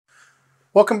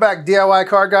Welcome back, DIY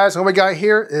car guys. What we got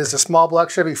here is a small block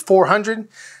Chevy 400.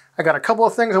 I got a couple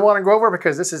of things I want to go over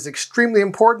because this is extremely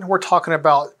important. We're talking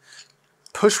about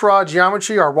pushrod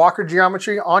geometry or rocker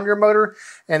geometry on your motor.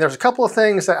 And there's a couple of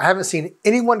things that I haven't seen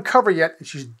anyone cover yet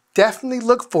that you definitely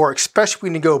look for, especially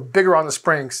when you go bigger on the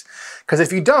springs. Because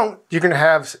if you don't, you're going to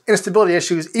have instability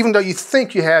issues, even though you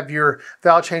think you have your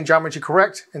valve chain geometry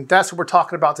correct. And that's what we're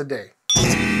talking about today.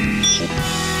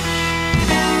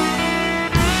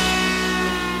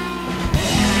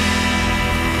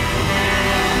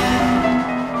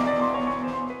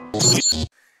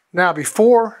 Now,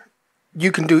 before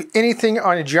you can do anything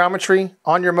on your geometry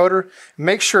on your motor,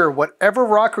 make sure whatever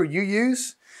rocker you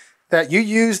use, that you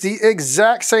use the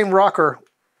exact same rocker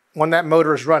when that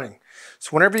motor is running. So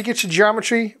whenever you get your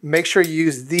geometry, make sure you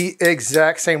use the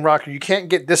exact same rocker. You can't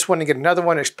get this one and get another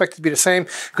one and expect it to be the same,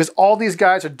 because all these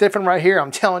guys are different right here.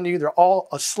 I'm telling you, they're all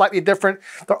slightly different.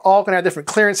 They're all gonna have different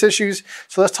clearance issues.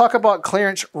 So let's talk about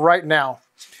clearance right now.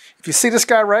 If you see this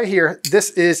guy right here, this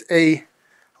is a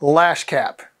lash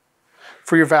cap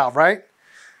for your valve, right?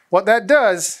 What that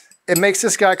does, it makes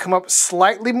this guy come up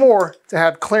slightly more to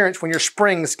have clearance when your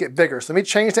springs get bigger. So let me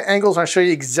change the angles and I'll show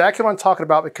you exactly what I'm talking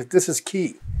about, because this is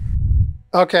key.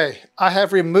 Okay, I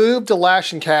have removed the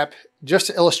lashing cap just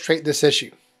to illustrate this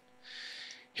issue.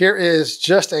 Here is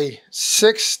just a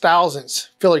 6/1000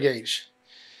 filler gauge.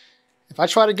 If I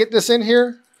try to get this in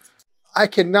here, I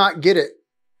cannot get it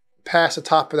past the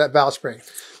top of that valve spring.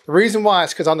 The reason why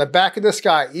is because on the back of this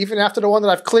guy, even after the one that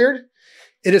I've cleared,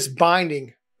 it is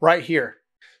binding right here.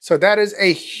 So that is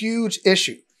a huge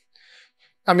issue.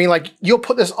 I mean, like, you'll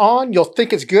put this on, you'll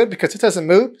think it's good because it doesn't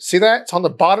move. See that? It's on the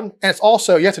bottom. And it's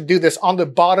also, you have to do this on the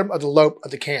bottom of the lobe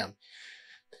of the cam.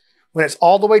 When it's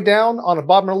all the way down on the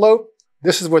bottom of the lobe,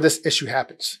 this is where this issue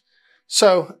happens.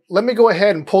 So let me go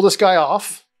ahead and pull this guy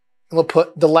off, and we'll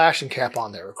put the lashing cap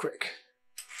on there real quick.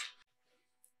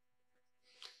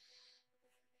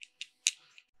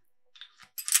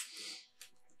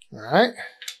 All right,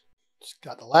 just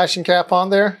got the lashing cap on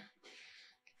there.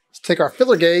 Let's take our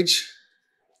filler gauge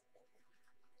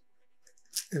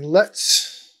and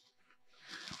let's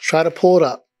try to pull it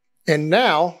up. And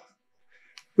now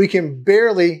we can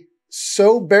barely,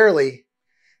 so barely,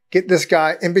 get this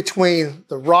guy in between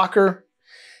the rocker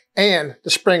and the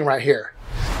spring right here.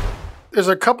 There's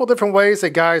a couple different ways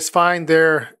that guys find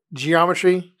their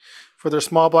geometry for their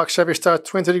small block Chevy stuff,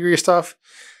 20-degree stuff.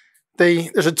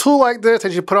 There's a tool like this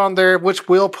that you put on there, which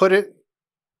will put it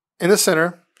in the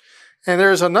center. And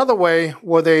there's another way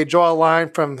where they draw a line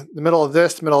from the middle of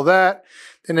this to the middle of that.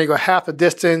 Then they go half the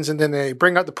distance, and then they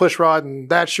bring out the push rod, and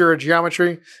that's your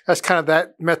geometry. That's kind of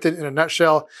that method in a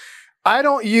nutshell. I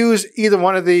don't use either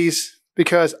one of these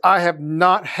because I have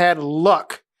not had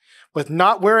luck with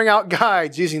not wearing out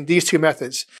guides using these two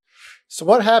methods. So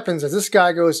what happens is this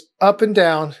guy goes up and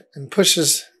down and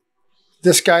pushes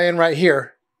this guy in right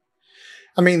here.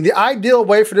 I mean, the ideal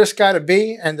way for this guy to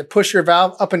be and to push your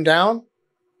valve up and down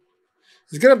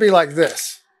is going to be like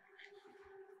this.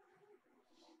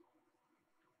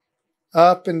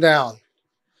 Up and down,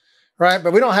 right?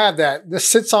 But we don't have that. This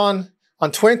sits on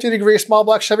 22-degree small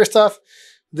block Chevy stuff.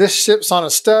 This sits on a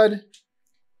stud,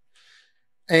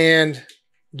 and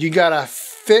you got a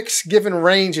fixed given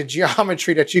range of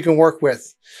geometry that you can work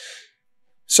with.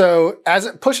 So as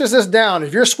it pushes this down,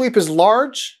 if your sweep is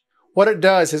large, what it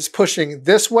does is pushing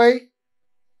this way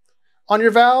on your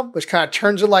valve, which kind of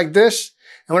turns it like this.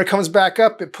 And when it comes back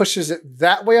up, it pushes it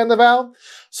that way on the valve.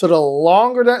 So the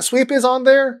longer that sweep is on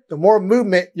there, the more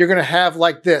movement you're going to have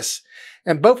like this.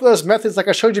 And both of those methods, like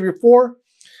I showed you before,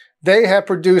 they have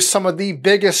produced some of the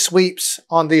biggest sweeps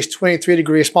on these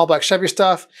 23-degree small block Chevy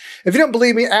stuff. If you don't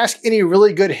believe me, ask any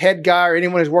really good head guy or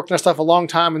anyone who's worked on stuff a long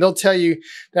time, and they'll tell you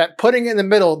that putting it in the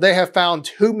middle, they have found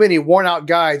too many worn out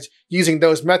guides using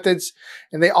those methods.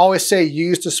 And they always say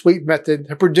use the sweep method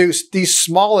to produce the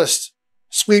smallest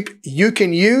sweep you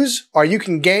can use or you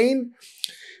can gain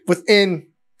within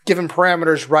given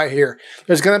parameters right here.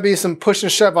 There's going to be some push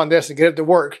and shove on this to get it to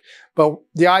work. But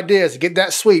the idea is to get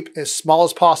that sweep as small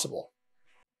as possible.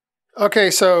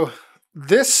 Okay, so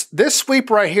this sweep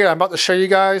right here I'm about to show you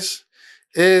guys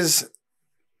is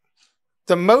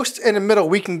the most in the middle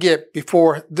we can get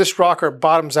before this rocker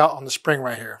bottoms out on the spring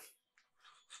right here.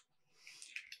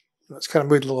 Let's kind of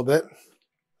move it a little bit.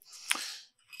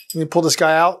 Let me pull this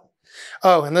guy out.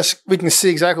 Oh, and this, we can see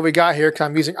exactly what we got here.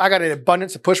 I got an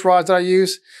abundance of push rods that I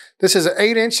use. This is an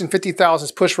 8-inch and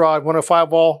 50/1000 push rod, 105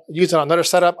 ball. I use it on another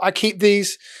setup. I keep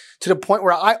these to the point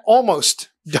where I almost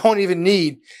don't even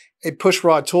need a push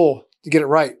rod tool to get it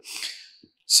right.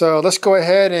 So let's go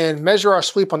ahead and measure our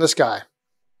sweep on this guy.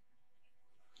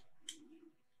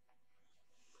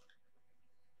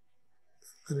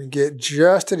 Let me get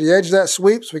just to the edge of that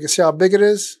sweep so we can see how big it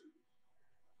is.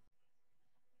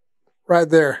 Right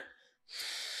there.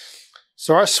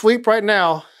 So our sweep right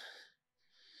now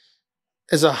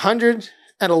is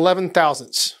 111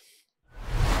 thousandths.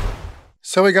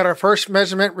 So we got our first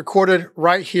measurement recorded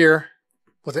right here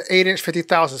with an 8-inch 50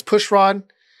 thousandths push rod.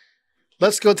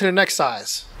 Let's go to the next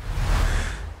size.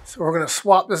 So we're going to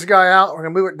swap this guy out. We're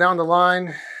going to move it down the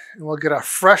line and we'll get a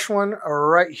fresh one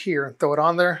right here and throw it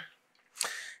on there.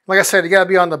 Like I said, you got to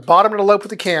be on the bottom of the lope with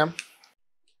the cam.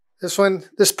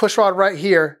 This push rod right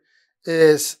here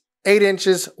is 8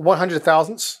 inches 100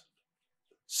 thousandths.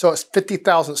 So it's 50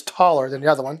 thousandths taller than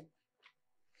the other one.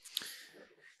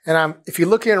 And if you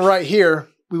look in right here,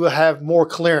 we will have more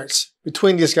clearance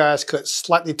between these guys because it's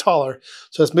slightly taller.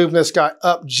 So it's moving this guy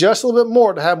up just a little bit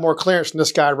more to have more clearance than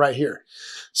this guy right here.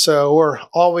 So we're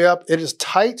all the way up. It is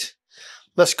tight.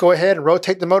 Let's go ahead and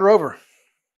rotate the motor over.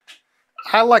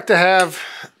 I like to have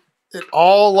it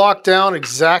all locked down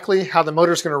exactly how the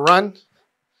motor is going to run.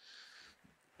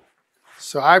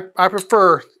 So I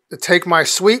prefer to take my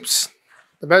sweeps,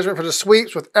 the measurement for the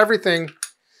sweeps with everything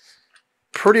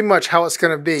pretty much how it's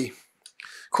going to be.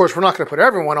 Of course, we're not going to put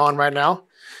everyone on right now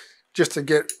just to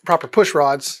get proper push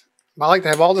rods. I like to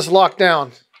have all this locked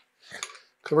down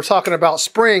because we're talking about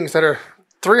springs that are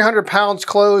 300 pounds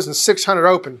closed and 600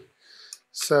 open.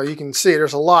 So you can see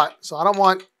there's a lot. So I don't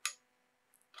want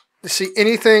to see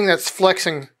anything that's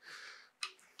flexing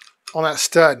on that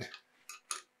stud.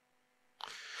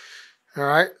 All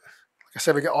right, like I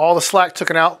said, we got all the slack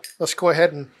taken out. Let's go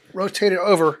ahead and rotate it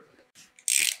over.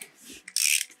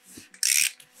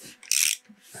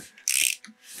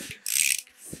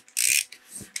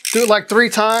 Do it like 3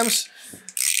 times.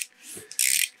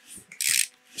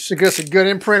 Should get us a good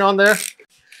imprint on there.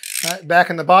 All right, back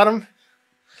in the bottom.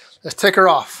 Let's take her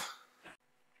off.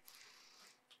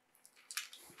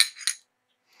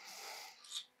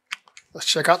 Let's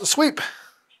check out the sweep.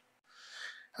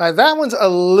 That one's a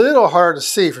little hard to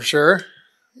see for sure.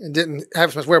 It didn't have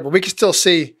as much wear, but we can still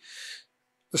see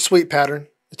the sweep pattern,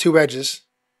 the 2 edges.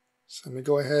 So let me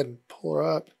go ahead and pull her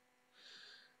up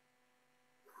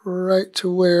right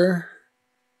to where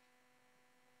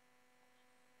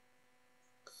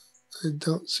I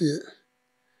don't see it.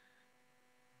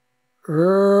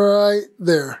 Right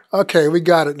there. Okay, we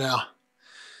got it now.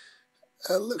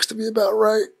 That looks to be about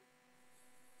right.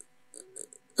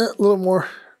 A little more.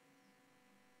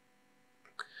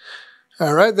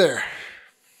 All right, there.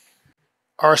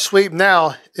 Our sweep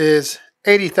now is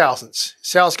 80 thousandths.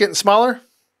 See how it's getting smaller?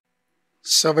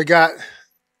 So we got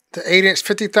the 8-inch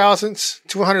 50 thousandths,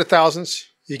 200 thousandths.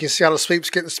 You can see how the sweep's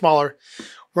getting smaller.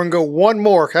 We're gonna go one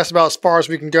more, 'cause that's about as far as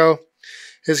we can go.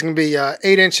 It's gonna be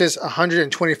 8 inches,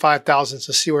 125 thousandths.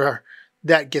 Let's see where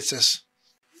that gets us.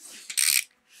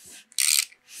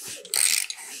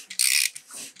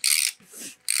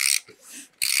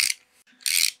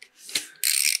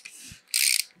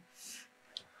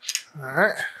 All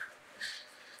right.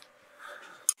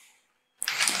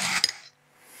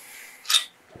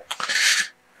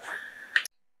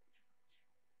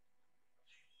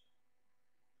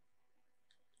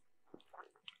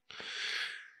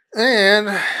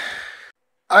 And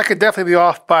I could definitely be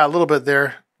off by a little bit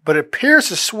there, but it appears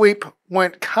the sweep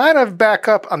went kind of back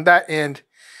up on that end.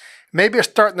 Maybe it's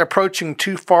starting approaching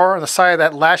too far on the side of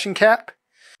that lashing cap.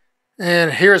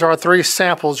 And here's our 3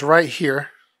 samples right here.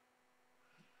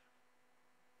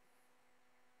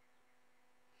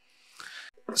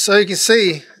 So you can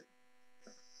see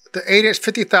the 8-inch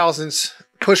 50 thousandths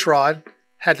push rod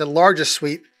had the largest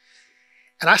sweep.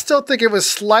 And I still think it was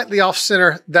slightly off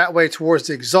center that way towards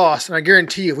the exhaust. And I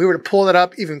guarantee you, if we were to pull that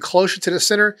up even closer to the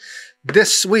center,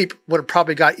 this sweep would have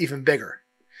probably got even bigger.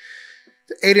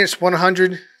 The 8-inch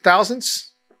 100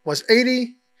 thousandths was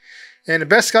 80. And the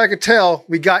best I could tell,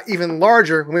 we got even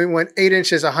larger when we went 8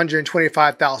 inches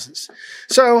 125 thousandths.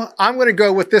 So I'm going to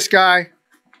go with this guy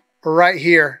right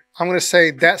here. I'm going to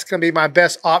say that's going to be my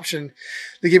best option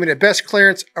to give me the best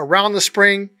clearance around the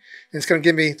spring, and it's going to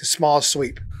give me the smallest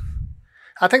sweep.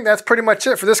 I think that's pretty much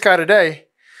it for this guy today.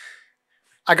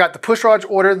 I got the push rods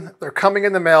ordered. They're coming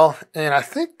in the mail, and I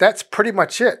think that's pretty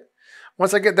much it.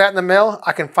 Once I get that in the mail,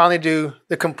 I can finally do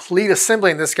the complete assembly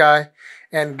in this guy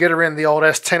and get her in the old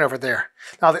S10 over there.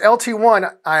 Now the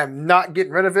LT1, I am not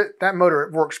getting rid of it. That motor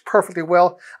works perfectly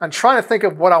well. I'm trying to think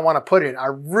of what I want to put in. I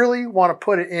really want to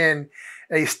put it in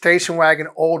a station wagon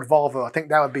old Volvo. I think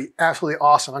that would be absolutely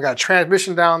awesome. I got a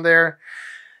transmission down there,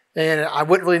 and I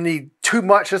wouldn't really need too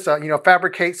much. Just to,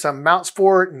 fabricate some mounts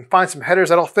for it and find some headers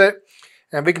that'll fit.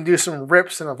 and we can do some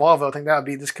rips in a Volvo. I think that would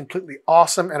be just completely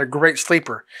awesome and a great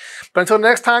sleeper. But until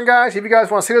next time, guys, if you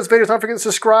guys want to see those videos, don't forget to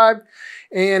subscribe.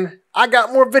 And I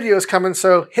got more videos coming,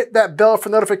 so hit that bell for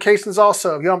notifications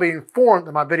also if you want to be informed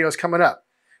of my videos coming up.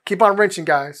 Keep on wrenching,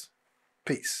 guys.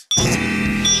 Peace.